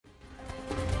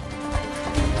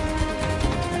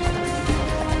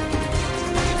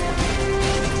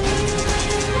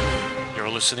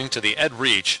listening to the Ed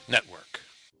Reach Network.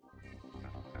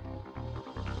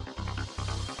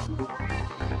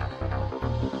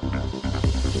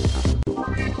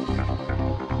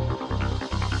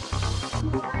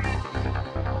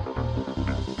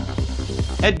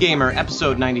 Ed Gamer,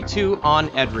 episode 92 on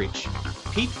Ed Reach.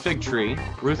 Pete Figtree,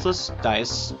 Ruthless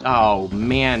Dias... Oh,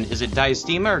 man. Is it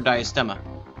Diastema or Diastema?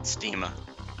 Stema.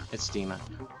 It's Stema.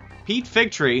 Pete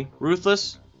Figtree,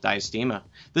 Ruthless Diastema.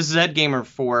 This is Ed Gamer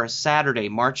for Saturday,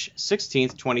 March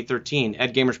 16th, 2013.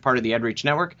 Ed Gamer's part of the Ed Reach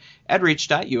Network,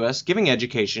 edreach.us, giving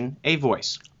education a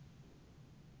voice.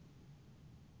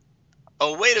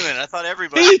 Oh, wait a minute. I thought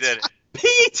everybody did it.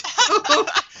 Pete!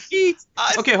 Pete!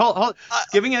 Okay, hold.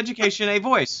 Giving education a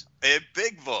voice. A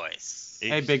big voice.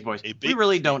 A big voice. We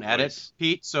really don't edit,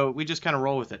 Pete, so we just kind of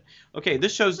roll with it. Okay,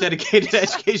 this show's dedicated to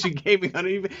education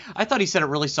gaming. I thought he said it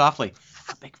really softly.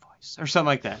 A big voice, or something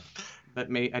like that. But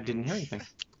I didn't hear anything.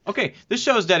 Okay, this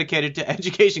show is dedicated to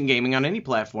education gaming on any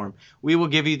platform. We will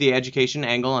give you the education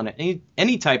angle on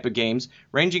any type of games,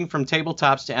 ranging from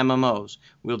tabletops to MMOs.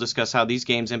 We'll discuss how these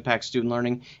games impact student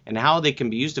learning and how they can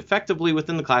be used effectively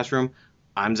within the classroom.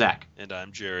 I'm Zach. And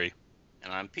I'm Jerry.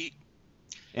 And I'm Pete.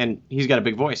 And he's got a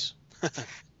big voice.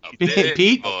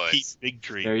 Pete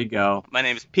Figtree. There you go. My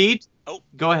name is Pete. Oh,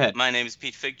 go ahead. My name is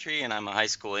Pete Figtree, and I'm a high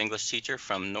school English teacher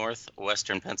from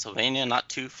northwestern Pennsylvania, not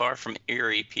too far from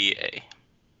Erie, PA.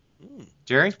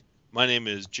 Jerry? My name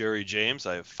is Jerry James.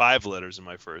 I have 5 letters in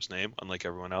my first name, unlike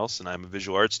everyone else, and I'm a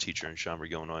visual arts teacher in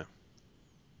Schaumburg, Illinois.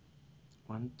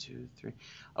 1, 2, 3.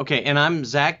 Okay, and I'm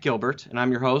Zach Gilbert, and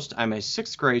I'm your host. I'm a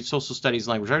 6th grade social studies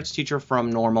language arts teacher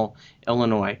from Normal,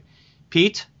 Illinois.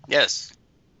 Pete? Yes.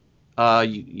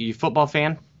 You football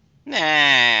fan?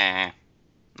 Nah,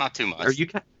 not too much.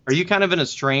 Are you kind of in a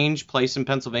strange place in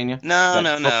Pennsylvania?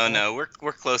 No.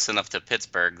 We're close enough to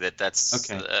Pittsburgh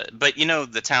that's okay. But you know,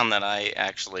 the town that I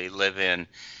actually live in,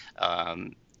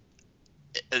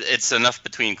 it's enough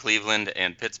between Cleveland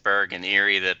and Pittsburgh and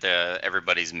Erie that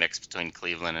everybody's mixed between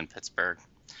Cleveland and Pittsburgh.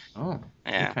 Oh,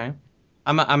 yeah. Okay.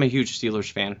 I'm a huge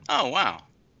Steelers fan. Oh, wow.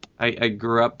 I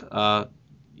grew up.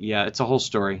 Yeah, it's a whole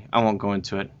story. I won't go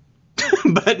into it.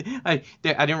 But I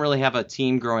didn't really have a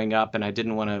team growing up, and I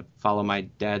didn't want to follow my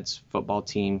dad's football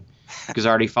team because I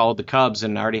already followed the Cubs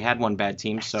and I already had one bad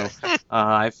team. So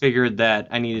I figured that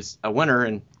I needed a winner,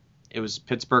 and it was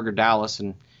Pittsburgh or Dallas,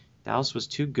 and Dallas was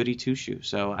too goody two shoe.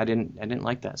 So I didn't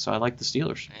like that. So I liked the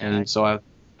Steelers, and so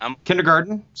I'm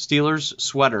kindergarten Steelers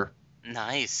sweater.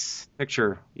 Nice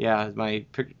picture. Yeah, my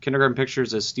kindergarten picture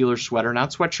is a Steelers sweater,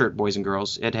 not sweatshirt, boys and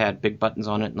girls. It had big buttons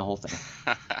on it and the whole thing.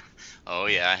 Oh,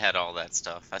 yeah, I had all that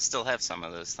stuff. I still have some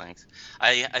of those things.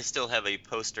 I still have a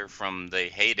poster from the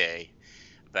heyday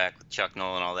back with Chuck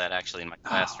Noll and all that actually in my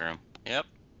classroom. Yep.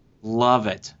 Love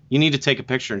it. You need to take a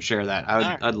picture and share that.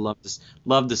 I'd love to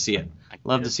see it.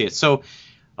 Love to see it. So,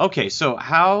 okay, so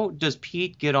how does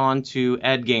Pete get on to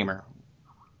Ed Gamer?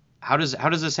 How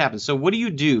does this happen? So what do you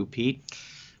do, Pete?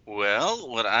 Well,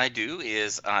 what I do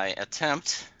is I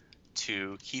attempt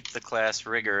to keep the class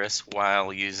rigorous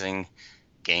while using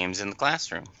games in the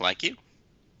classroom, like you.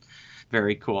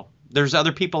 Very cool. There's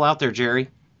other people out there, Jerry.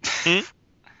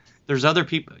 There's other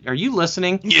people. Are you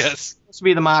listening? Yes. You're supposed to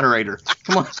be the moderator.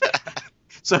 Come on.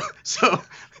 So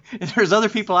there's other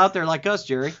people out there like us,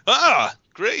 Jerry. Ah,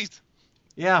 great.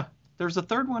 Yeah. There's a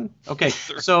third one. Okay.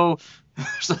 So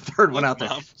there's a third one out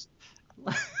there.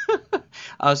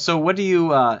 So what do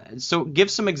you? So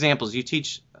give some examples. You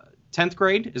teach 10th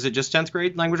grade? Is it just 10th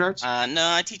grade language arts? No,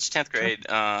 I teach 10th grade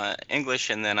English,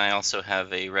 and then I also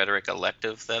have a rhetoric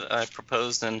elective that I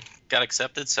proposed and got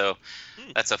accepted, so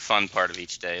that's a fun part of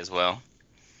each day as well.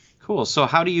 Cool. So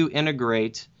how do you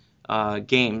integrate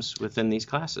games within these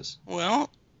classes?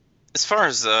 Well, as far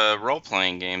as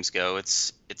role-playing games go,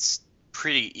 it's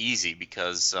pretty easy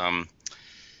because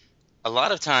a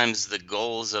lot of times the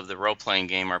goals of the role-playing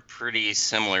game are pretty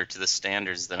similar to the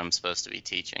standards that I'm supposed to be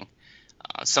teaching.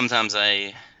 Sometimes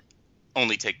I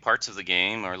only take parts of the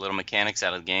game or little mechanics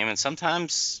out of the game, and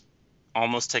sometimes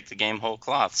almost take the game whole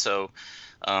cloth. So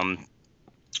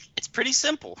it's pretty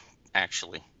simple,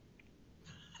 actually.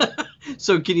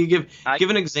 So can you give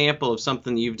an example of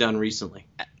something you've done recently?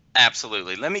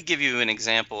 Absolutely. Let me give you an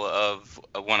example of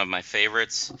one of my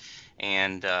favorites,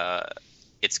 and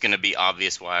it's going to be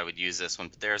obvious why I would use this one.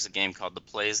 But there's a game called The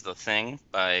Play's the Thing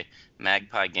by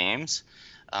Magpie Games.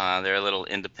 They're a little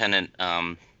independent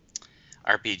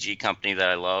RPG company that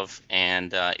I love,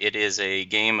 and it is a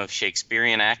game of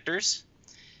Shakespearean actors.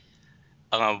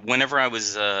 Whenever I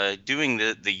was doing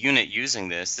the unit using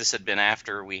this had been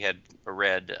after we had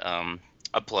read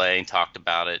a play and talked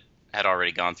about it, had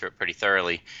already gone through it pretty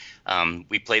thoroughly.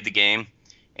 We played the game,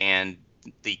 and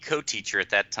the co-teacher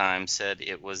at that time said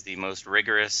it was the most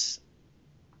rigorous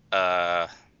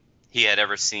he had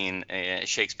ever seen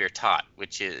Shakespeare taught,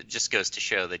 which just goes to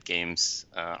show that games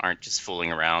aren't just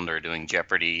fooling around or doing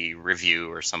Jeopardy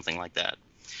review or something like that.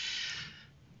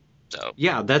 So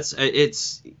Yeah,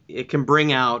 it can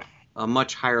bring out a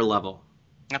much higher level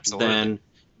absolutely.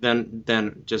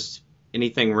 than just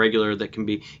anything regular that can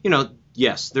be.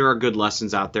 Yes, there are good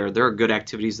lessons out there. There are good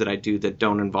activities that I do that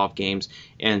don't involve games,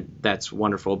 and that's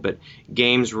wonderful. But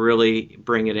games really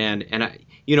bring it in. And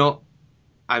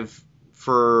I've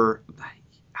for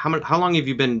how long have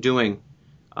you been doing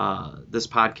this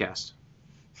podcast?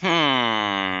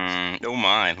 Oh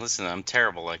my! Listen, I'm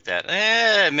terrible like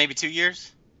that. Maybe 2 years.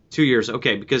 2 years,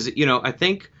 okay. Because I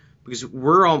think because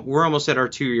we're almost at our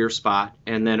 2 year spot,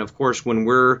 and then of course when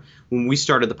we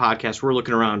started the podcast, we're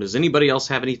looking around. Does anybody else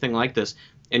have anything like this?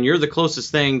 And you're the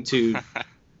closest thing to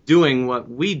doing what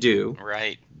we do,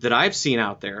 Right. that I've seen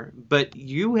out there. But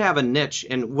you have a niche,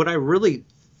 and what I really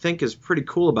think is pretty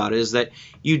cool about it is that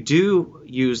you do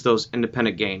use those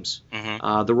independent games,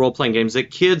 the role-playing games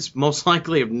that kids most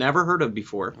likely have never heard of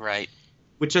before. Right.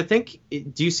 Which I think,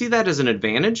 do you see that as an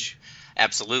advantage?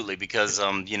 Absolutely, because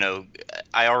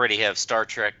I already have Star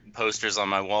Trek posters on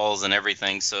my walls and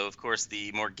everything, so of course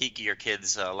the more geekier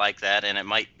kids like that, and it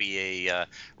might be a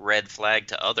red flag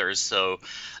to others. So,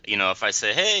 if I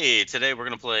say, hey, today we're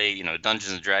going to play,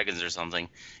 Dungeons and Dragons or something,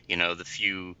 the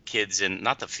few kids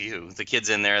the kids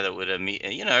in there that would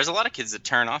there's a lot of kids that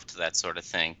turn off to that sort of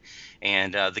thing.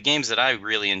 And the games that I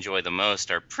really enjoy the most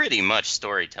are pretty much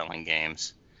storytelling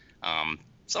games.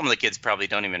 Some of the kids probably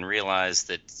don't even realize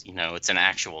that, it's an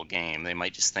actual game. They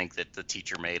might just think that the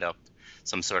teacher made up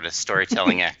some sort of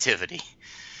storytelling activity.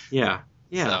 Yeah.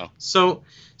 So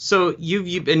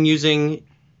you've been using,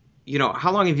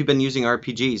 how long have you been using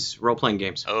RPGs, role-playing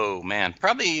games? Oh, man.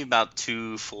 Probably about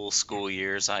 2 full school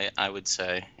years, I would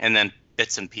say. And then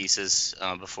bits and pieces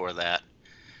before that.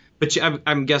 But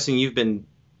I'm guessing you've been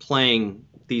playing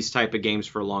these type of games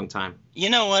for a long time. You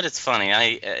know what? It's funny.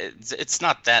 It's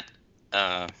not that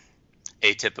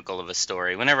atypical of a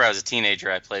story. Whenever I was a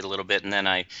teenager, I played a little bit, and then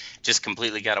I just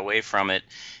completely got away from it.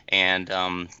 And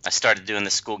I started doing the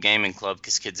school gaming club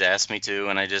because kids asked me to,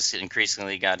 and I just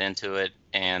increasingly got into it.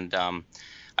 And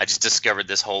I just discovered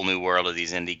this whole new world of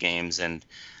these indie games, and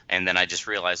then I just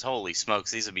realized, holy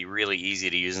smokes, these would be really easy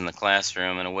to use in the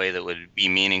classroom in a way that would be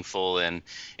meaningful, and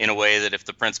in a way that if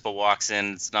the principal walks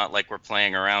in, it's not like we're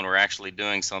playing around, we're actually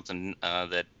doing something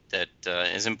that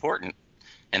is important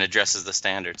and addresses the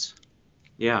standards.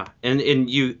 Yeah, and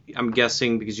you, I'm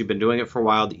guessing because you've been doing it for a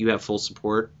while, that you have full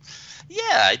support. Yeah,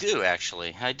 I do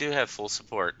actually. I do have full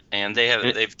support, and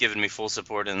they've given me full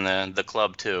support in the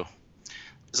club too.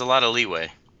 There's a lot of leeway.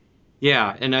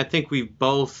 Yeah, and I think we've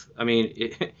both. I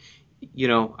mean,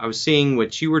 I was seeing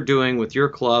what you were doing with your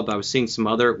club. I was seeing some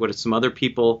other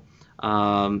people.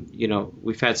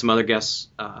 We've had some other guests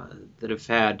that have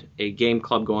had a game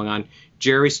club going on.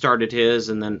 Jerry started his,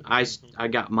 and then I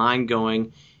got mine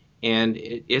going, and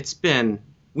it's been.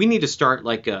 We need to start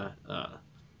like a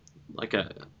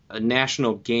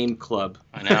national game club.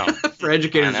 I know. For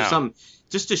educators or something,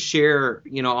 just to share,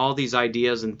 all these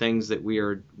ideas and things that we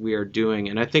are doing.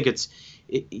 And I think it's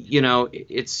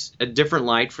a different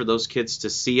light for those kids to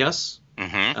see us,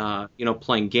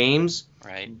 playing games.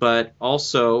 Right. But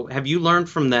also, have you learned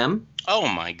from them? Oh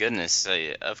my goodness,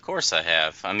 of course I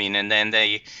have. I mean, and then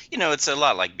they, it's a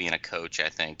lot like being a coach, I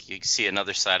think. You can see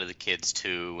another side of the kids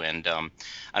too, and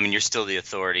you're still the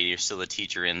authority, you're still the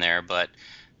teacher in there, but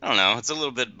I don't know, it's a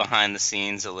little bit behind the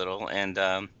scenes a little, and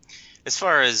as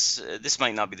far as, this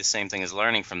might not be the same thing as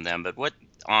learning from them, but what,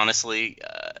 honestly,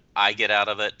 I get out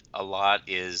of it a lot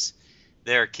is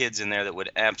there are kids in there that would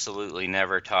absolutely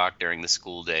never talk during the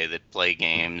school day that play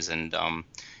games, and,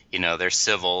 they're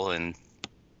civil, and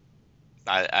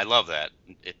I love that.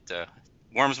 It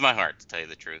warms my heart, to tell you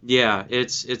the truth. Yeah,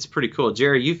 it's pretty cool.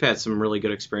 Jerry, you've had some really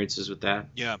good experiences with that.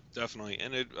 Yeah, definitely.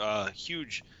 And it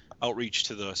huge outreach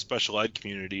to the special ed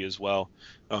community as well.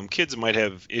 Kids might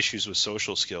have issues with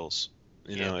social skills.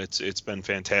 It's been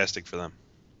fantastic for them.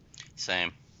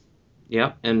 Same.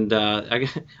 Yep, and I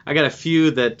got a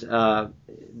few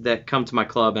that come to my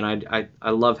club, and I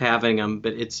love having them.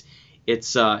 But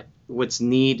it's what's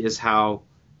neat is how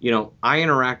I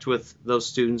interact with those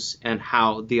students and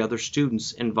how the other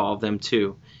students involve them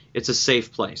too. It's a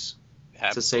safe place. Absolutely.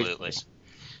 It's a safe place.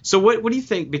 So what do you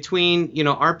think between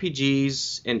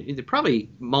RPGs and probably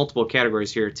multiple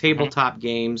categories here, tabletop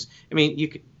games? I mean,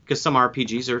 because some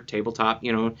RPGs are tabletop,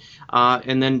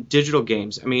 and then digital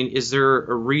games. I mean, is there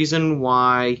a reason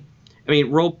why? I mean,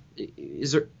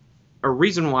 a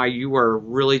reason why you are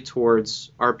really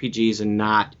towards RPGs and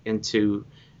not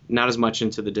as much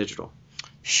into the digital?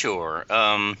 Sure.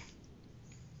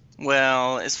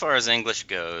 Well, as far as English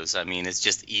goes, I mean, it's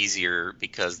just easier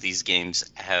because these games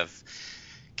have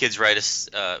kids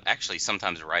actually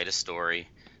sometimes write a story.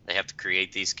 They have to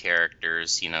create these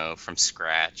characters, from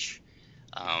scratch.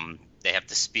 They have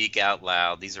to speak out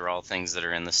loud. These are all things that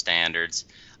are in the standards.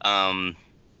 Um,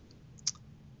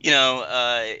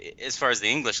 as far as the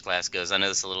English class goes, I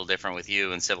know it's a little different with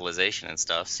you and Civilization and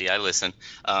stuff. See, I listen.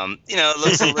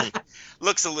 It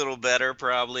looks a little better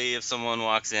probably if someone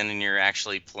walks in and you're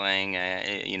actually playing,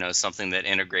 something that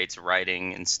integrates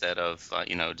writing instead of,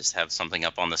 just have something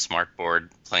up on the smart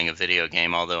board playing a video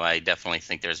game. Although I definitely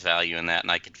think there's value in that, and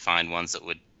I could find ones that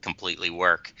would completely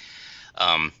work.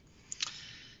 Um,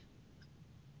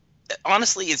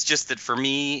 Honestly, it's just that for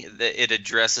me, it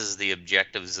addresses the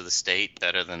objectives of the state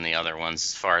better than the other ones,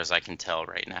 as far as I can tell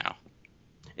right now.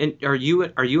 And are you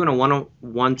in a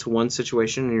one-to-one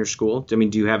situation in your school? I mean,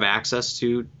 do you have access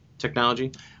to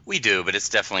technology? We do, but it's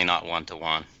definitely not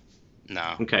one-to-one.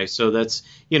 No. Okay, so that's,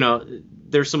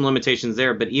 there's some limitations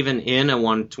there, but even in a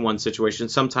one-to-one situation,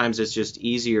 sometimes it's just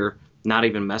easier not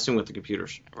even messing with the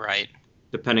computers. Right.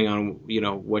 Depending on,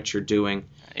 what you're doing.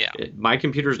 Yeah. My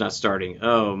computer's not starting.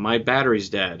 Oh, my battery's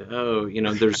dead. Oh,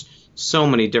 there's so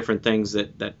many different things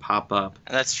that pop up.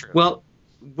 That's true. Well,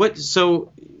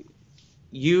 so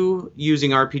you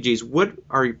using RPGs, what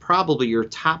are probably your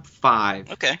top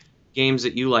 5 games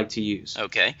that you like to use?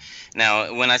 Okay.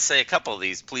 Now, when I say a couple of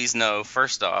these, please know,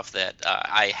 first off, that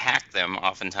I hack them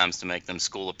oftentimes to make them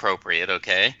school appropriate,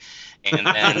 okay? And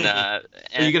then... Are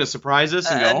you going to surprise us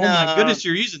and go, oh my goodness,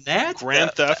 you're using that?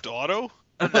 Grand Theft Auto?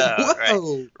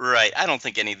 Right. I don't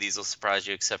think any of these will surprise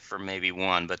you except for maybe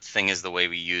one, but the thing is the way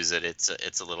we use it,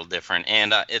 it's a little different.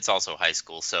 And it's also high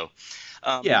school, so...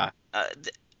 yeah.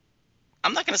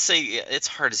 I'm not going to say, it's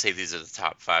hard to say these are the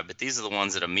top 5, but these are the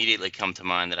ones that immediately come to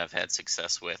mind that I've had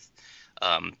success with.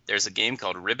 There's a game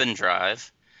called Ribbon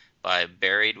Drive by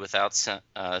Buried Without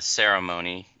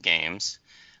Ceremony Games.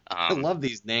 I love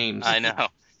these names. I know.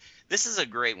 This is a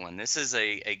great one. This is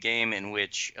a game in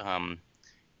which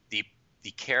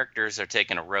the characters are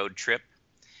taking a road trip,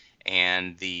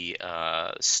 and the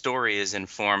story is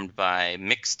informed by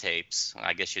mixtapes,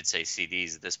 I guess you'd say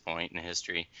CDs at this point in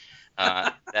history,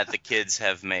 that the kids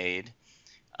have made.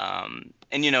 And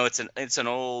it's an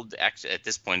old, actually at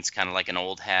this point it's kind of like an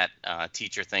old hat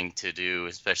teacher thing to do,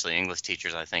 especially English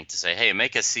teachers, I think, to say, hey,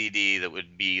 make a CD that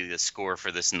would be the score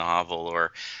for this novel,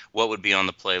 or what would be on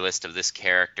the playlist of this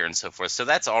character, and so forth. So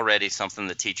that's already something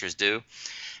that teachers do.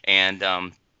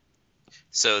 And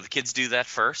so the kids do that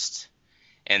first,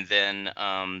 and then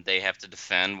they have to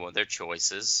defend their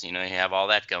choices. You have all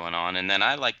that going on. And then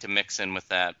I like to mix in with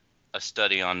that a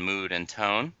study on mood and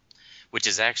tone, which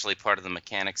is actually part of the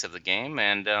mechanics of the game.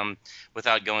 And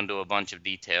without going into a bunch of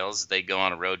details, they go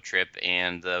on a road trip,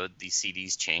 and the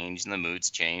CDs change, and the moods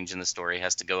change, and the story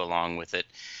has to go along with it.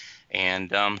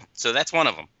 And so that's one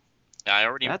of them.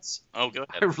 Oh, go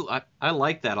ahead. I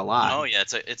like that a lot. Oh yeah,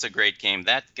 it's a great game.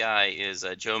 That guy is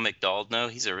Joe McDaldno.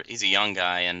 He's a young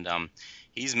guy, and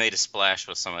he's made a splash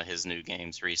with some of his new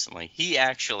games recently. He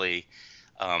actually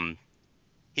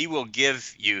he will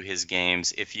give you his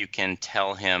games if you can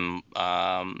tell him,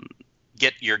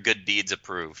 get your good deeds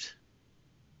approved.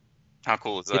 How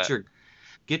cool is that?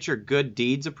 Get your good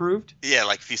deeds approved? Yeah,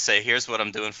 like if you say, here's what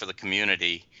I'm doing for the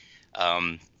community,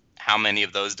 how many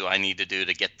of those do I need to do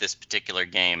to get this particular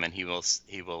game, and he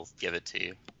will give it to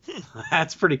you.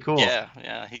 That's pretty cool. Yeah.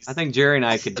 I think Jerry and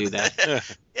I could do that.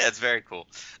 Yeah, it's very cool.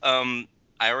 I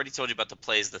already told you about the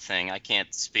Plays the Thing. I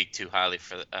can't speak too highly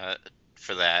for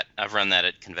that. I've run that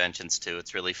at conventions too.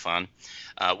 It's really fun.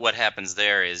 What happens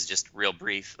there is, just real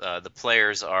brief, the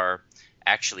players are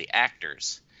actually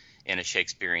actors in a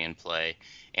Shakespearean play,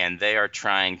 and they are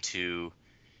trying to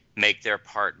make their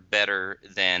part better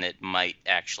than it might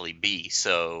actually be.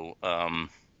 So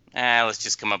let's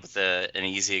just come up with an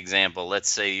easy example. Let's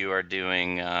say you are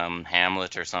doing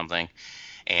Hamlet or something,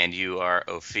 and you are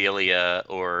Ophelia,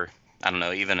 or I don't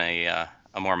know, even a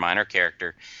more minor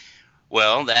character.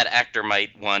 Well, that actor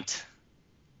might want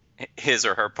his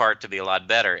or her part to be a lot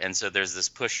better, and so there's this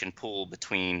push and pull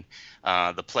between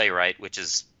the playwright, which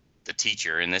is the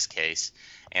teacher in this case,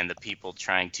 and the people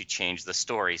trying to change the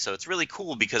story. So it's really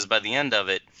cool, because by the end of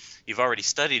it, you've already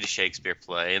studied a Shakespeare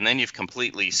play, and then you've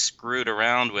completely screwed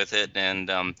around with it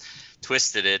and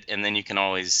twisted it, and then you can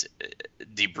always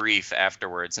debrief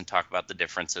afterwards and talk about the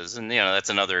differences. And that's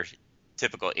another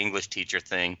typical English teacher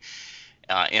thing,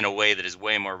 in a way that is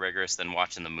way more rigorous than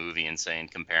watching the movie and saying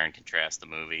compare and contrast the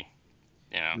movie.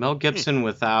 Mel Gibson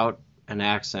without An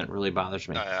accent really bothers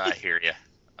me. I hear you.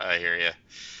 I hear you.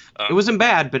 It wasn't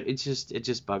bad, but it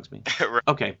just bugs me.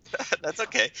 Okay. That's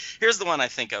okay. Here's the one I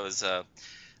think I was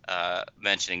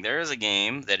mentioning. There is a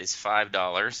game that is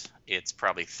 $5. It's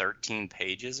probably 13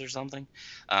 pages or something,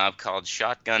 called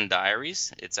Shotgun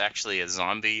Diaries. It's actually a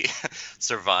zombie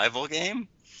survival game.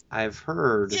 I've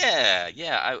heard. Yeah.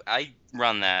 I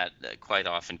run that quite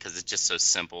often because it's just so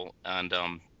simple. And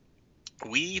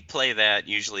we play that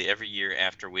usually every year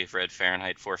after we've read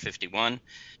Fahrenheit 451.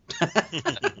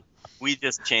 We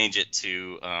just change it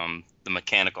to the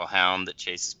mechanical hound that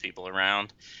chases people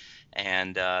around.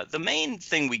 And the main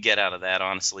thing we get out of that,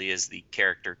 honestly, is the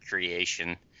character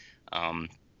creation.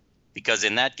 Because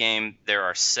in that game, there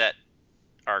are set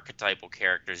archetypal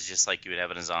characters just like you would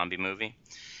have in a zombie movie.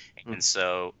 And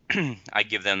so I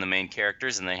give them the main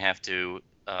characters, and they have to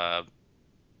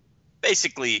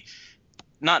basically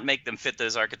not make them fit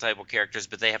those archetypal characters,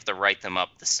 but they have to write them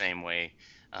up the same way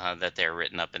that they're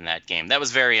written up in that game. That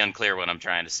was very unclear what I'm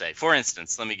trying to say. For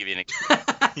instance, let me give you an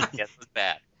example. Yes, it was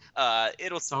bad.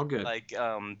 It's all good. Like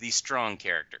the strong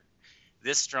character.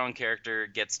 This strong character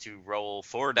gets to roll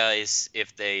 4 dice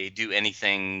if they do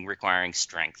anything requiring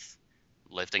strength,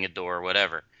 lifting a door or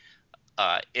whatever.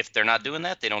 If they're not doing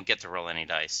that, they don't get to roll any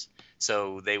dice.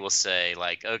 So they will say,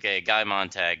 like, okay, Guy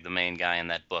Montag, the main guy in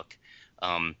that book,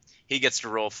 he gets to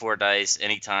roll 4 dice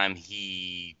anytime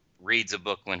he reads a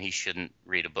book when he shouldn't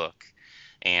read a book.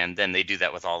 And then they do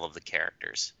that with all of the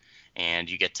characters. And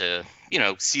you get to,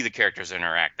 see the characters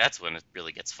interact. That's when it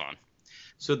really gets fun.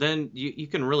 So then you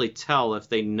can really tell if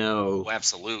they know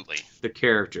absolutely the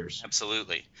characters.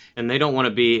 Absolutely. And they don't want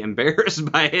to be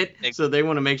embarrassed by it, so they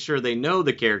want to make sure they know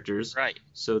the characters. Right.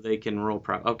 So they can roll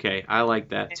Okay, I like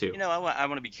that too. I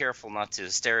want to be careful not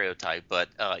to stereotype, but,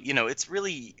 it's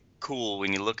really cool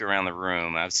when you look around the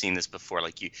room. I've seen this before.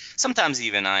 Sometimes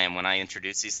even when I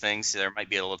introduce these things, there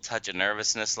might be a little touch of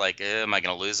nervousness, like, am I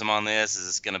going to lose them on this? Is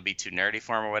this going to be too nerdy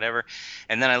for them or whatever?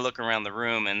 And then I look around the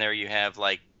room, and there you have,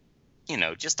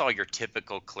 just all your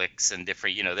typical cliques and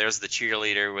different, there's the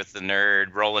cheerleader with the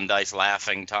nerd, rolling dice,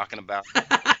 laughing, talking about.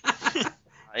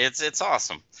 It's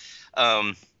awesome.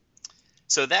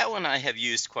 So that one I have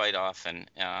used quite often,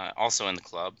 also in the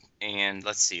club. And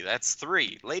let's see, that's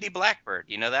 3. Lady Blackbird,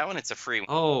 you know that one? It's a free one.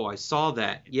 Oh, I saw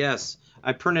that. Yes,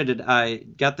 I printed it. I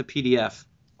got the PDF.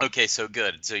 Okay, so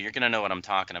good. So you're going to know what I'm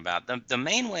talking about. The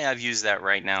main way I've used that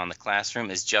right now in the classroom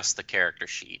is just the character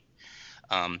sheet.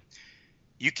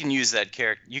 You can use that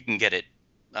character. You can get it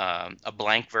a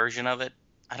blank version of it.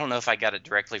 I don't know if I got it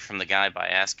directly from the guy by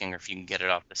asking, or if you can get it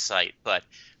off the site. But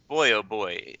boy, oh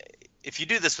boy, if you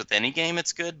do this with any game,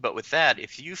 it's good. But with that,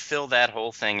 if you fill that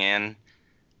whole thing in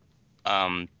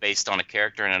based on a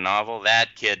character in a novel,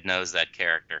 that kid knows that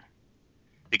character,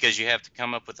 because you have to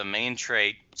come up with a main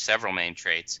trait, several main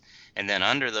traits, and then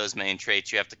under those main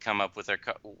traits, you have to come up with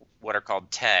what are called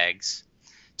tags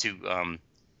to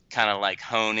kind of like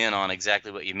hone in on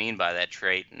exactly what you mean by that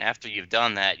trait. And after you've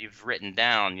done that, you've written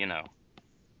down,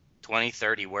 20,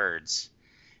 30 words.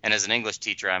 And as an English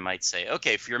teacher, I might say,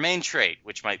 okay, for your main trait,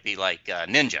 which might be like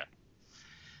ninja,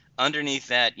 underneath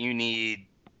that, you need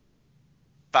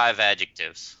 5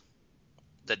 adjectives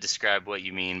that describe what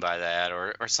you mean by that,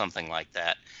 or something like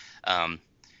that.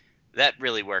 That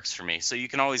really works for me. So you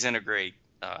can always integrate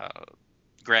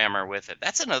grammar with it.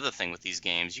 That's another thing with these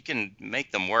games. You can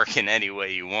make them work in any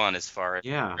way you want as far as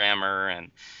grammar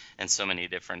and so many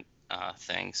different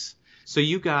things. So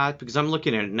you got, because I'm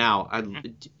looking at it now,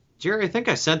 Jerry, I think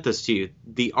I sent this to you.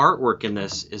 The artwork in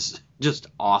this is just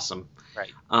awesome.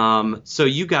 Right. So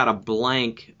you got a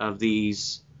blank of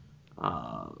these,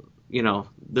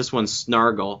 this one's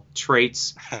Snargle,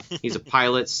 traits. He's a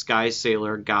pilot, sky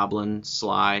sailor, goblin,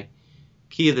 sly,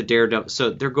 key of the daredevil. So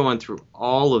they're going through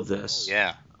all of this. Oh,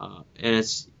 yeah. And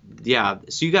it's,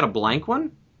 so you got a blank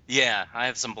one? Yeah, I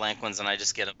have some blank ones, and I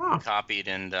just get them copied.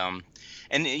 And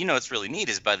what's really neat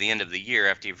is by the end of the year,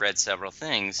 after you've read several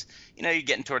things, you're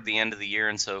getting toward the end of the year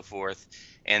and so forth,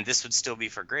 and this would still be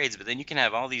for grades, but then you can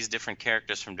have all these different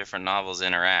characters from different novels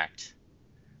interact,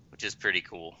 which is pretty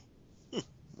cool.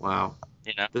 Wow.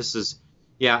 This is,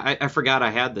 I forgot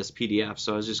I had this PDF,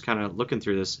 so I was just kind of looking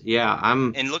through this.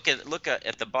 And look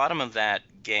at the bottom of that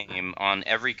game on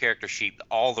every character sheet.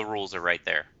 All the rules are right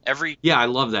there. I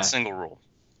love that single rule.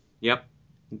 Yep,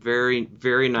 very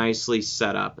very nicely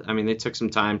set up. I mean, they took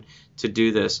some time to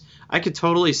do this. I could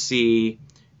totally see,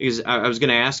 because I was going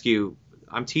to ask you.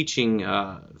 I'm teaching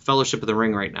Fellowship of the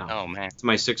Ring right now. Oh man, to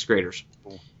my 6th graders,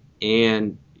 cool.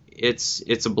 And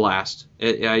it's a blast.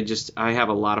 I have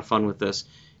a lot of fun with this.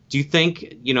 Do you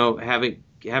think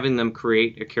having them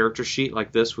create a character sheet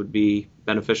like this would be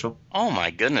beneficial? Oh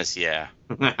my goodness, yeah.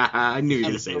 I knew you were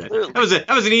going to say that.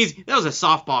 Absolutely. That was a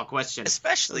softball question.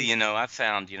 Especially, I've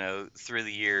found, through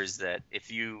the years that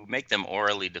if you make them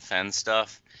orally defend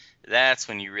stuff, that's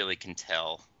when you really can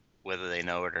tell whether they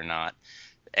know it or not.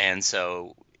 And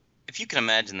so if you can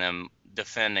imagine them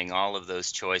defending all of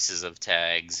those choices of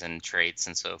tags and traits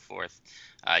and so forth,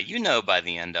 by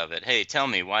the end of it, hey, tell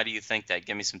me, why do you think that?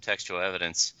 Give me some textual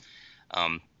evidence.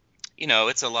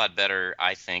 It's a lot better,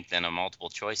 I think, than a multiple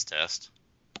choice test.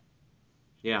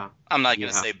 Yeah. I'm not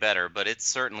going to say better, but it's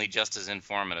certainly just as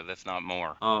informative, if not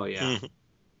more. Oh, yeah.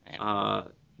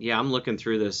 Yeah, I'm looking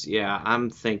through this. Yeah, I'm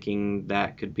thinking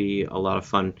that could be a lot of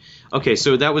fun. Okay,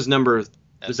 so that was number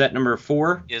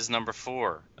 4? Is number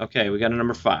 4. Okay, we got a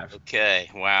number 5. Okay,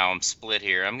 wow, I'm split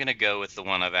here. I'm going to go with the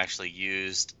one I've actually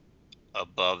used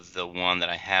above the one that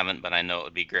I haven't, but I know it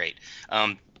would be great.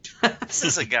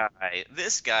 This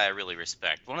guy I really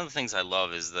respect. One of the things I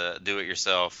love is the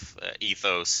do-it-yourself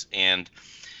ethos, and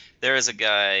there is a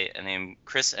guy named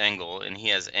Chris Engel, and he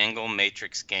has Engel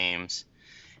Matrix Games,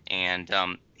 and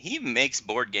he makes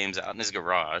board games out in his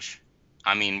garage.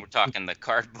 I mean, we're talking the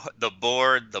cardboard, the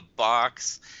board, the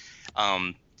box.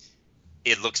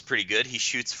 It looks pretty good. He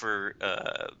shoots for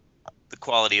the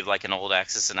quality of like an old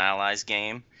Axis and Allies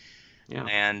game. Yeah.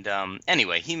 And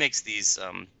anyway, he makes these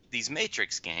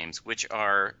Matrix games, which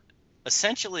are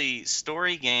essentially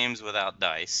story games without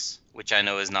dice, which I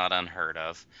know is not unheard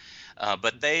of.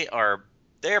 But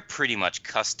they're pretty much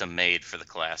custom made for the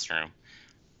classroom.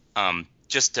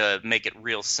 Just to make it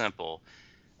real simple,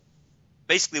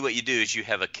 basically what you do is you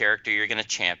have a character you're going to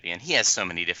champion. He has so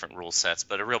many different rule sets,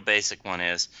 but a real basic one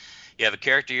is you have a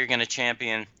character you're going to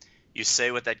champion. You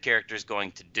say what that character is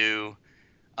going to do.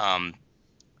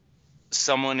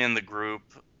 Someone in the group,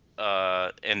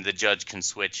 and the judge can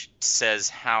switch, says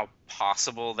how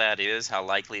possible that is, how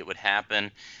likely it would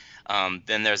happen.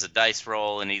 Then there's a dice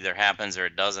roll, and either happens or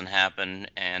it doesn't happen,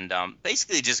 and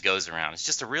basically it just goes around. It's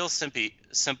just a real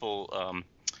simple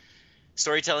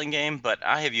storytelling game, but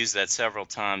I have used that several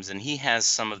times, and he has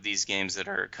some of these games that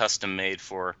are custom made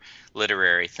for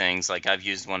literary things. Like I've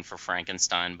used one for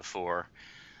Frankenstein before.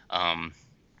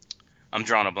 I'm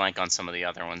drawing a blank on some of the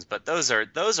other ones, but those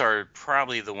are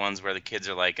probably the ones where the kids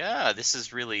are like, this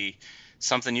is really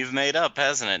something you've made up,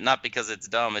 hasn't it? Not because it's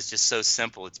dumb, it's just so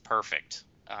simple, it's perfect.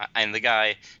 And the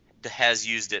guy has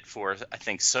used it for, I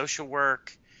think, social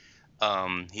work.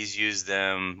 He's used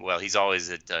them, well, he's always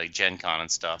at Gen Con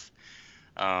and stuff.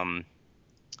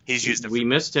 He's used it we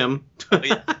missed him.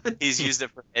 He's used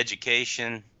it for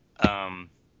education.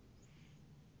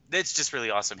 It's just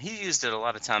really awesome. He used it a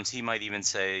lot of times. He might even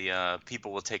say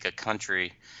people will take a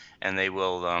country and they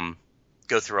will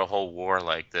go through a whole war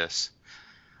like this.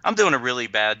 I'm doing a really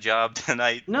bad job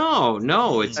tonight. No,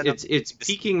 it's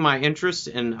piquing my interest,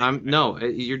 and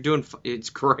you're doing.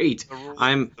 It's great.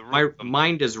 My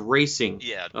mind is racing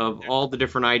of all the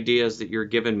different ideas that you're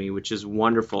giving me, which is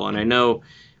wonderful, and I know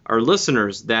our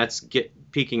listeners that's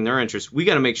piquing their interest. We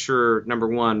got to make sure, number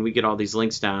one, we get all these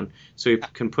links down so we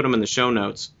can put them in the show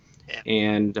notes,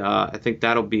 and I think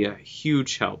that'll be a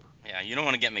huge help. Yeah, you don't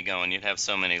want to get me going. You'd have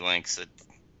so many links that.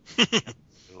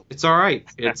 It's all right.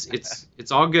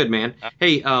 It's all good, man.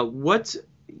 Hey, one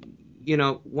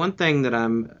thing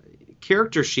that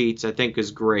character sheets I think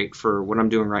is great for what I'm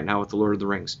doing right now with the Lord of the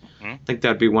Rings. Mm-hmm. I think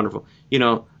that'd be wonderful.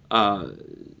 Gollum's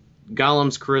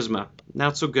charisma,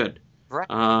 not so good. Right.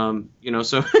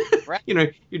 So right.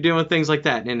 You're doing things like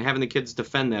that, and having the kids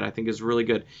defend that I think is really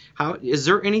good. Is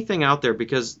there anything out there,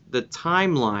 because the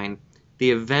timeline,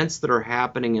 the events that are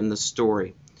happening in the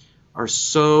story are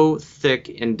so thick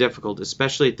and difficult,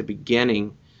 especially at the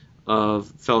beginning of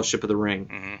Fellowship of the Ring.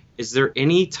 Mm-hmm. Is there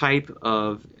any type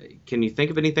of, can you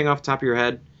think of anything off the top of your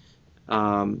head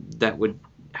that would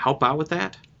help out with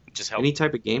that? Just help. Any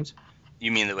type of games?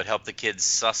 You mean that would help the kids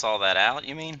suss all that out,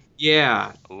 you mean?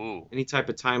 Yeah. Ooh. Any type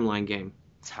of timeline game.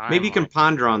 Maybe you can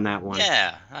ponder on that one.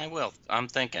 Yeah, I will. I'm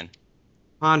thinking.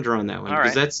 Ponder on that one, all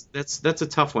because right. that's a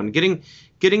tough one. Getting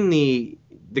the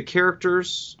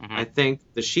characters, mm-hmm. I think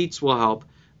the sheets will help,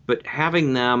 but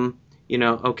having them,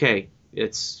 okay,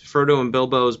 it's Frodo and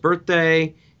Bilbo's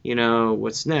birthday,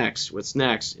 what's next,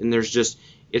 and there's just,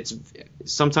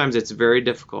 sometimes it's very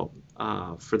difficult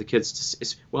for the kids to,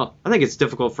 I think it's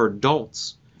difficult for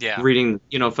adults. Yeah. Reading,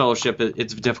 Fellowship,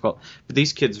 it's difficult, but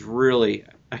these kids really,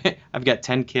 I've got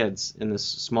 10 kids in this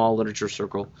small literature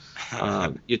circle,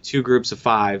 2 groups of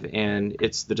 5, and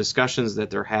it's the discussions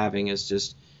that they're having is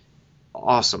just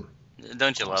awesome.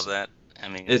 Don't you love that? I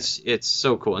mean, it's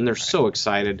so cool, and they're so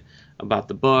excited about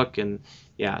the book, and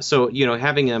so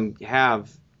having them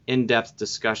have in-depth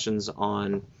discussions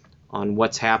on on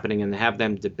what's happening and have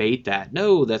them debate that.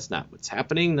 No, that's not what's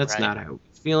happening. That's Right. not how we're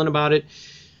feeling about it.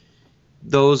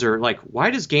 Those are like, why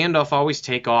does Gandalf always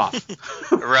take off?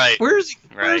 Right. Where is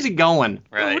he going?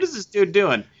 Right. What is this dude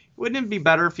doing? Wouldn't it be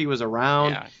better if he was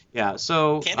around? Yeah. Yeah,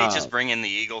 so Can't he just bring in the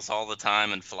eagles all the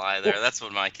time and fly there? That's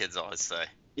what my kids always say.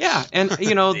 yeah, and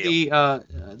you know Deal.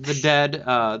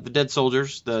 the dead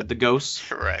soldiers, the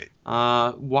ghosts. Right.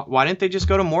 Why didn't they just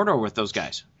go to Mordor with those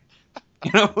guys?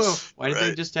 You know, why did they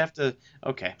Right. just have to?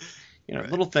 Okay, you know,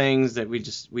 Right. little things that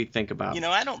we think about. You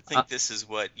know, I don't think this is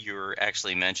what you're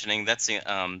actually mentioning.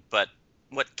 But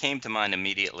what came to mind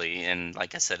immediately, and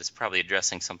like I said, it's probably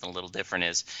addressing something a little different,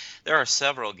 is there are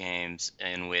several games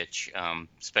in which,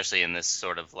 especially in this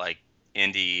sort of like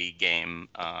indie game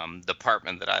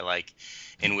department that I like,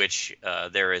 in which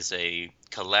there is a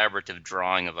collaborative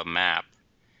drawing of a map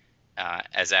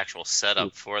as actual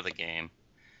setup for the game.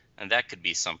 And that could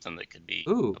be something that could be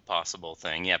Ooh. a possible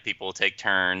thing. Yeah, people will take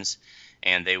turns,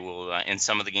 and they will. In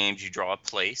some of the games, you draw a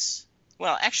place.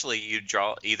 Well, actually, you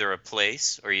draw either a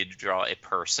place or you draw a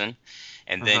person,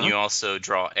 and then you also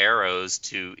draw arrows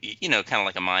to, you know, kind of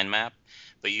like a mind map.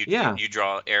 But you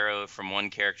draw arrow from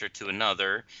one character to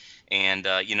another, and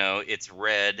you know, it's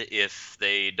red if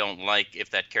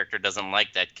that character doesn't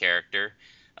like that character.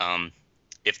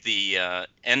 If the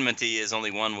enmity is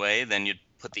only one way, then you'd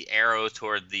put the arrow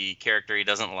toward the character he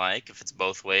doesn't like. If it's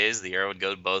both ways, the arrow would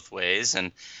go both ways,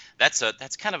 and that's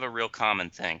kind of a real common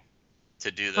thing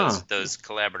to do those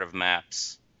collaborative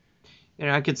maps. You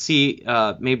know, I could see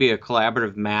maybe a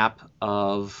collaborative map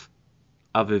of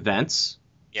events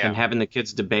and having the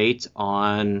kids debate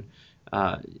on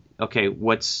okay,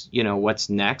 what's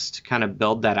next, kind of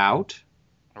build that out.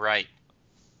 Right.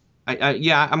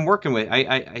 I'm working with.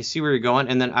 I see where you're going,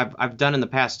 and then I've done in the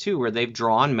past too, where they've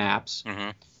drawn maps. Mm-hmm.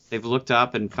 They've looked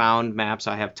up and found maps.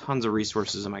 I have tons of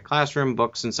resources in my classroom,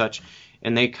 books and such,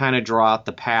 and they kind of draw out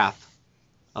the path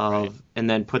of, and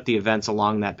then put the events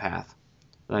along that path.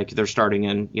 Like they're starting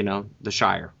in, you know, the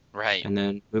Shire, right, and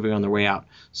then moving on their way out.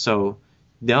 So,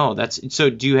 no, that's so.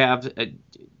 Do you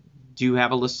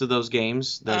have a list of those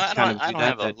games that kind of do I don't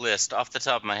that? have a list off the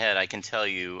top of my head. I can tell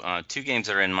you two games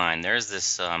that are in mind. There's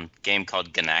this game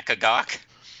called Ganakagok.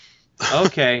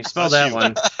 Okay, spell that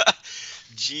one.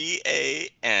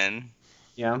 G-A-N.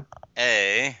 Yeah.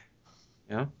 A.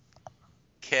 Yeah.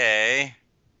 K.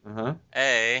 Uh-huh.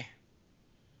 A.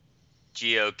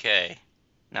 G-O-K.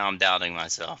 Now I'm doubting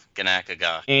myself.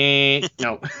 Ganakagok.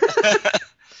 No.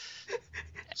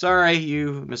 Sorry,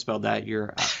 you misspelled that.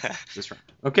 You're this round.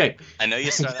 Okay. I know you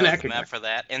started out with a map for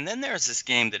that. And then there's this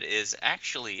game that is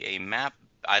actually a map.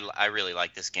 I really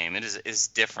like this game. It is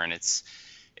different.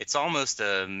 It's almost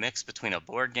a mix between a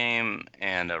board game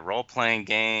and a role-playing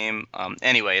game.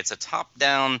 Anyway, it's a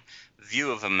top-down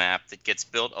view of a map that gets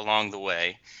built along the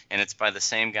way, and it's by the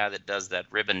same guy that does that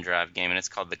Ribbon Drive game, and it's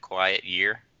called The Quiet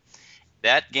Year.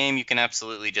 That game you can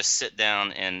absolutely just sit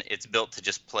down, and it's built to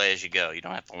just play as you go. You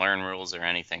don't have to learn rules or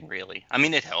anything, really. I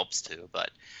mean, it helps too,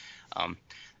 but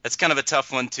that's kind of a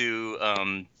tough one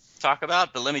to talk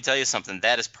about. But let me tell you something.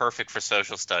 That is perfect for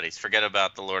social studies. Forget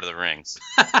about the Lord of the Rings.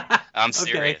 I'm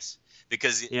serious.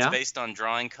 Because it's based on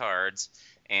drawing cards,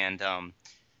 and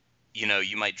you know,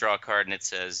 you might draw a card and it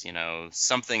says, you know,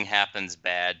 something happens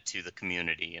bad to the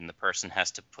community, and the person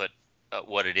has to put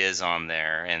what it is on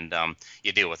there, and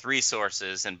you deal with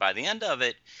resources, and by the end of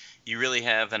it, you really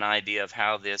have an idea of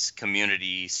how this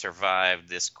community survived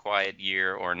this quiet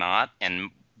year or not, and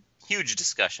huge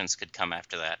discussions could come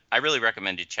after that. I really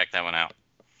recommend you check that one out.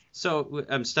 So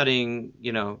I'm studying,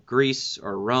 you know, Greece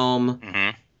or Rome.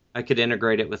 Mm-hmm. I could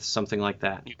integrate it with something like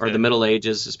that, You or could. the Middle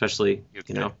Ages, especially,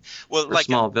 you know, well, or like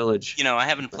small village. You know, I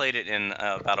haven't played it in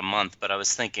about a month, but I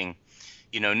was thinking,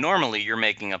 you know, normally you're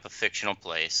making up a fictional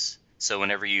place. So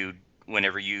whenever the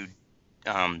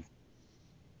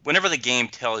game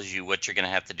tells you what you're going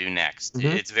to have to do next,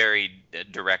 Mhm. it's very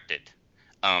directed.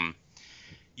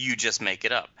 You just make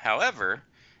it up. However,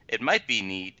 it might be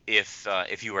neat if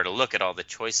you were to look at all the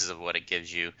choices of what it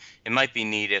gives you. It might be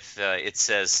neat if it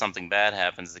says something bad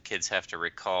happens, the kids have to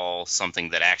recall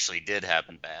something that actually did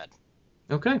happen bad.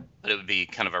 Okay. But it would be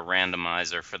kind of a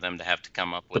randomizer for them to have to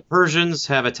come up with. The Persians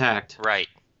have attacked. Right.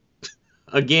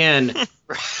 Again.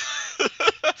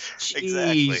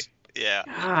 Exactly. Yeah.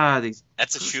 Ah,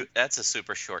 That's a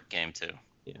super short game too.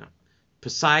 Yeah.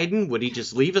 Poseidon, would he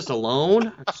just leave us alone?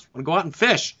 I just want to go out and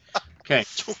fish. Okay.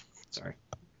 Sorry.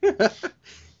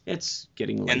 It's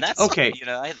getting late. And that's okay. You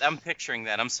know, I'm picturing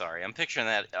that. I'm sorry. I'm picturing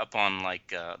that up on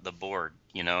like the board,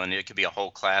 you know, and it could be a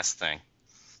whole class thing.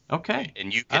 Okay.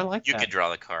 And you that. could draw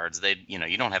the cards.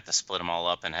 You don't have to split them all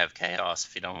up and have chaos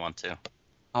if you don't want to.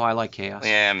 Oh, I like chaos.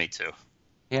 Yeah, me too.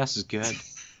 Chaos is good.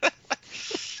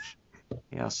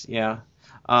 Yes, yeah.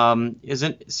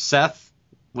 Isn't Seth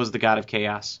was the god of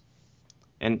chaos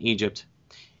in Egypt,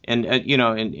 and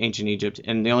in ancient Egypt,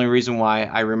 and the only reason why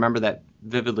I remember that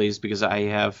vividly is because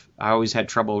I always had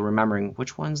trouble remembering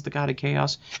which one's the god of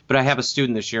chaos. But I have a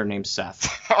student this year named Seth,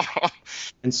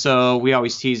 and so we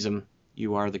always tease him,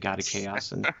 "You are the god of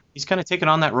chaos," and he's kind of taken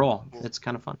on that role. It's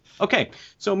kind of fun. Okay,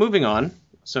 so moving on.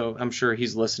 So I'm sure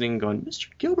he's listening, going, "Mr.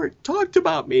 Gilbert talked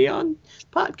about me on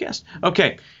podcast."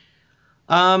 Okay.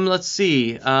 Let's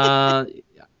see.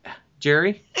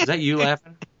 Jerry, is that you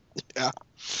laughing? Yeah.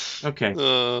 Okay.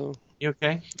 You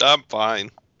okay? I'm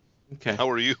fine. Okay. How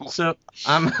are you? So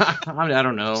I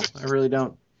don't know. I really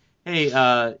don't. Hey,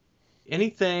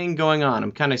 anything going on?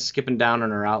 I'm kind of skipping down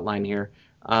on our outline here.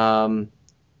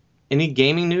 Any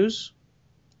gaming news?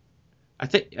 I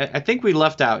think we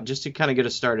left out, just to kind of get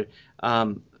us started.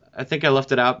 I think I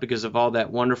left it out because of all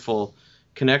that wonderful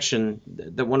connection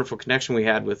we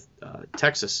had with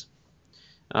Texas.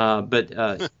 But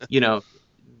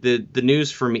the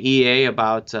news from EA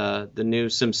about the new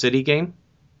SimCity game.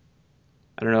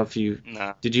 I don't know if you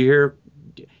did you hear.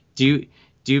 Do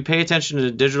you pay attention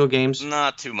to digital games?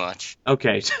 Not too much.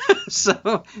 Okay,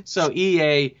 so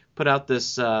EA put out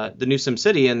this the new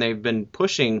SimCity, and they've been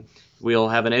pushing. We'll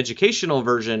have an educational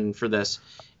version for this,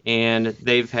 and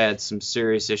they've had some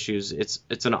serious issues.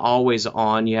 It's an always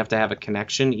on. You have to have a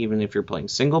connection, even if you're playing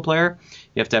single player.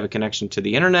 You have to have a connection to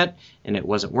the internet, and it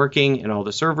wasn't working, and all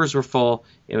the servers were full.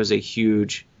 It was a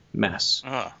huge mess.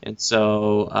 And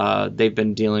so they've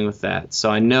been dealing with that.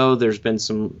 So I know there's been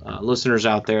some listeners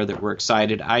out there that were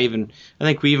excited. I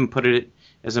think we even put it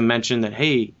as a mention that,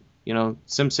 hey,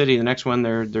 SimCity, the next one,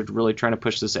 they're really trying to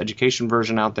push this education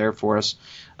version out there for us.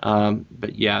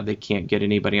 But yeah, they can't get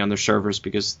anybody on their servers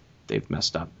because they've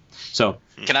messed up. So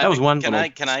Can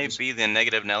I be the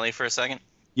negative Nelly for a second?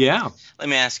 Yeah. Let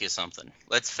me ask you something.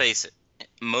 Let's face it.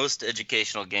 Most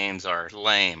educational games are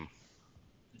lame.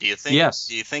 Do you think? Yes.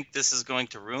 Do you think this is going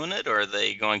to ruin it, or are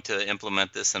they going to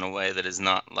implement this in a way that is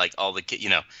not like all the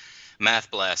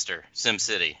Math Blaster,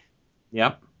 SimCity?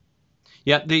 Yep.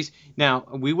 Yeah. Now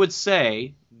we would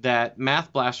say that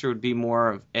Math Blaster would be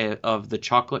more of the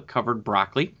chocolate covered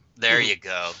broccoli. There you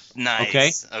go.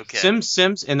 Nice. Okay.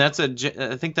 Sims, and I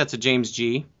think that's a Jim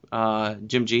G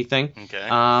thing.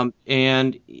 Okay.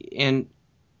 And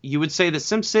you would say that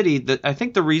SimCity, I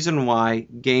think the reason why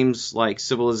games like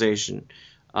Civilization,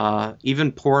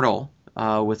 even Portal,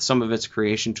 with some of its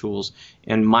creation tools,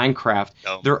 and Minecraft,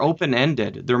 they're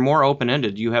open-ended. They're more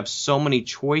open-ended. You have so many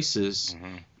choices,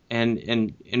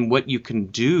 and what you can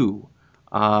do.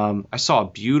 I saw a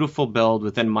beautiful build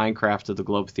within Minecraft of the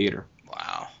Globe Theater.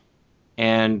 Wow.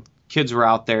 And kids were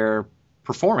out there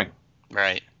performing.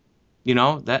 Right.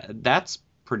 That's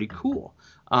pretty cool.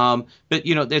 But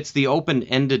it's the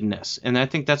open-endedness, and I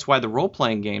think that's why the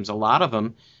role-playing games, a lot of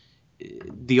them,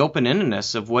 the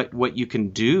open-endedness of what you can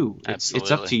do,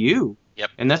 it's up to you. Yep.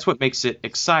 And that's what makes it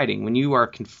exciting. When you are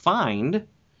confined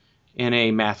in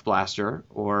a Math Blaster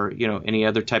or any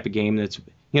other type of game that's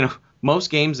most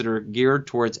games that are geared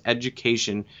towards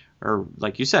education are,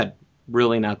 like you said,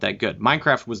 really not that good.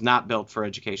 Minecraft was not built for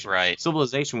education. Right.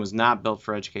 Civilization was not built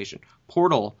for education.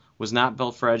 Portal was not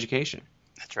built for education.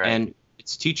 That's right. And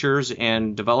it's teachers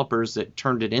and developers that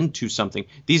turned it into something.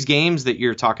 These games that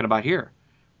you're talking about here,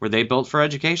 were they built for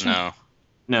education?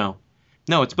 No,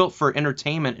 it's built for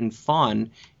entertainment and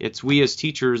fun. It's we as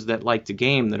teachers that like the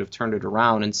game that have turned it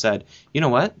around and said, you know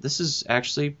what, this is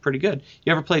actually pretty good.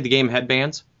 You ever played the game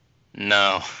Headbands?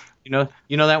 No. You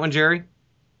know that one, Jerry?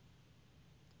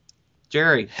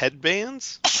 Jerry.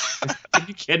 Headbands? Are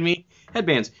you kidding me?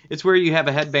 Headbands. It's where you have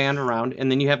a headband around,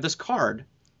 and then you have this card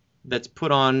that's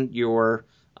put on your,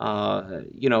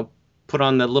 put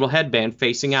on the little headband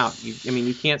facing out.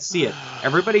 You can't see it.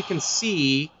 Everybody can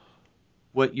see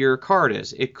what your card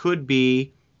is. It could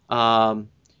be, the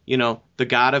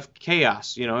god of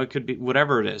chaos. It could be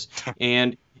whatever it is.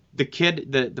 And the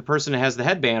kid, the person that has the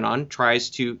headband on,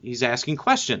 he's asking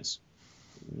questions.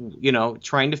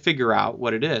 Trying to figure out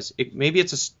what it is. Maybe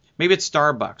it's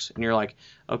Starbucks, and you're like,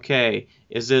 okay,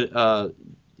 is it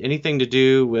anything to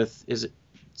do with? Is it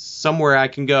somewhere I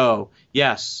can go?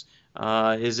 Yes.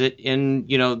 Is it in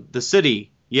the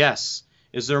city? Yes.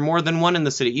 Is there more than one in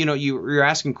the city? You're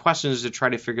asking questions to try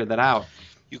to figure that out.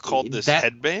 You called this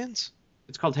Headbands?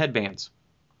 It's called Headbands.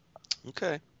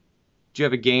 Okay. Do you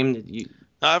have a game that you?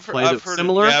 I've heard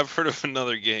similar? I've heard of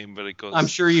another game, but it goes. I'm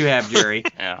sure you have, Jerry.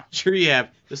 Yeah. Sure you have.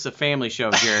 This is a family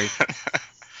show, Jerry.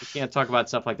 We can't talk about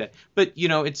stuff like that. But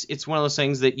it's one of those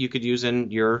things that you could use in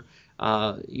your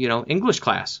English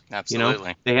class.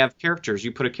 Absolutely. They have characters.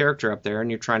 You put a character up there,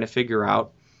 and you're trying to figure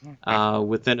out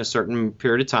within a certain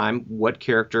period of time what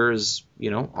character is,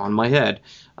 on my head.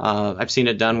 I've seen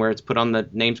it done where it's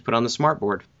names put on the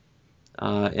smartboard.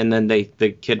 And then the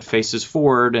kid faces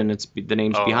forward, and it's the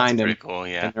names behind him. Pretty cool,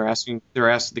 yeah. And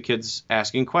the kids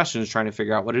asking questions, trying to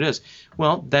figure out what it is.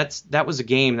 Well, that was a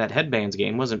game. That Headbands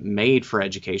game wasn't made for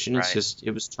education. It's just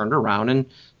it was turned around and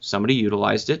somebody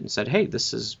utilized it and said, hey,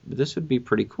 this would be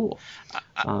pretty cool.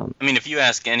 I mean, if you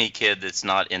ask any kid that's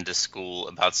not into school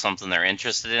about something they're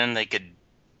interested in, they could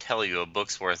tell you a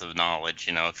book's worth of knowledge.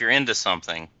 If you're into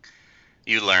something,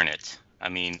 you learn it. I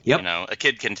mean, a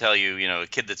kid can tell you, a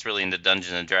kid that's really into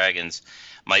Dungeons and Dragons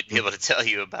might be able to tell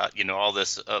you about, all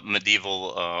this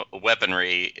medieval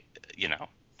weaponry,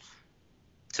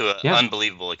 to an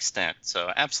unbelievable extent.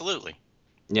 So, absolutely.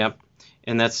 Yep.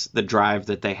 And that's the drive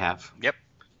that they have. Yep.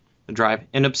 The drive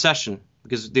and obsession.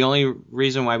 Because the only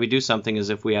reason why we do something is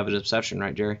if we have an obsession,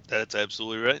 right, Jerry? That's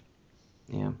absolutely right.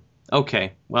 Yeah.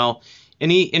 Okay. Well,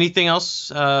 anything else,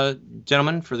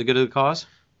 gentlemen, for the good of the cause?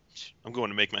 I'm going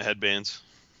to make my headbands.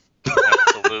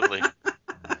 Absolutely.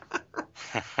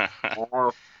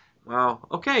 Wow.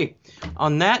 Okay.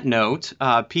 On that note,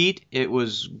 Pete, it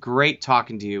was great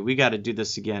talking to you. We got to do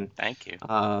this again. Thank you.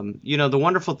 The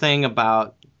wonderful thing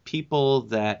about people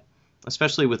that,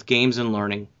 especially with games and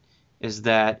learning, is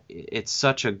that it's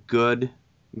such a good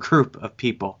group of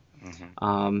people.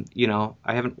 Mm-hmm.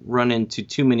 I haven't run into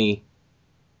too many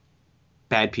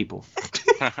bad people.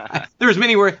 There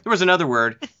was another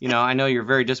word. I know you're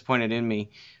very disappointed in me,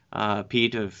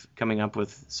 Pete, of coming up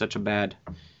with such a bad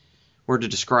word to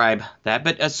describe that.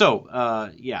 But it's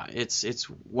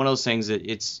one of those things that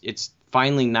it's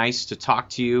finally nice to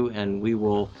talk to you, and we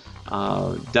will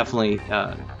definitely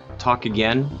talk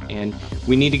again. And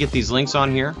we need to get these links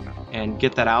on here and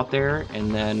get that out there,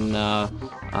 and then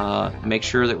make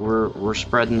sure that we're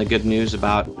spreading the good news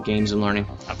about games and learning.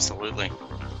 Absolutely.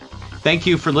 Thank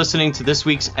you for listening to this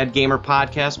week's EdGamer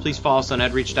podcast. Please follow us on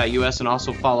edreach.us and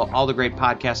also follow all the great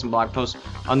podcasts and blog posts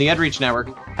on the EdReach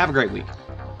Network. Have a great week.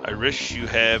 I wish you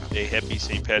have a happy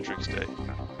St. Patrick's Day.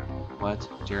 What,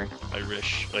 Jerry?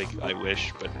 Irish, like I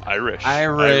wish, but Irish.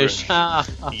 Irish. You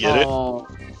get it?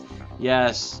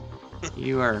 Yes.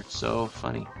 You are so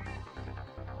funny.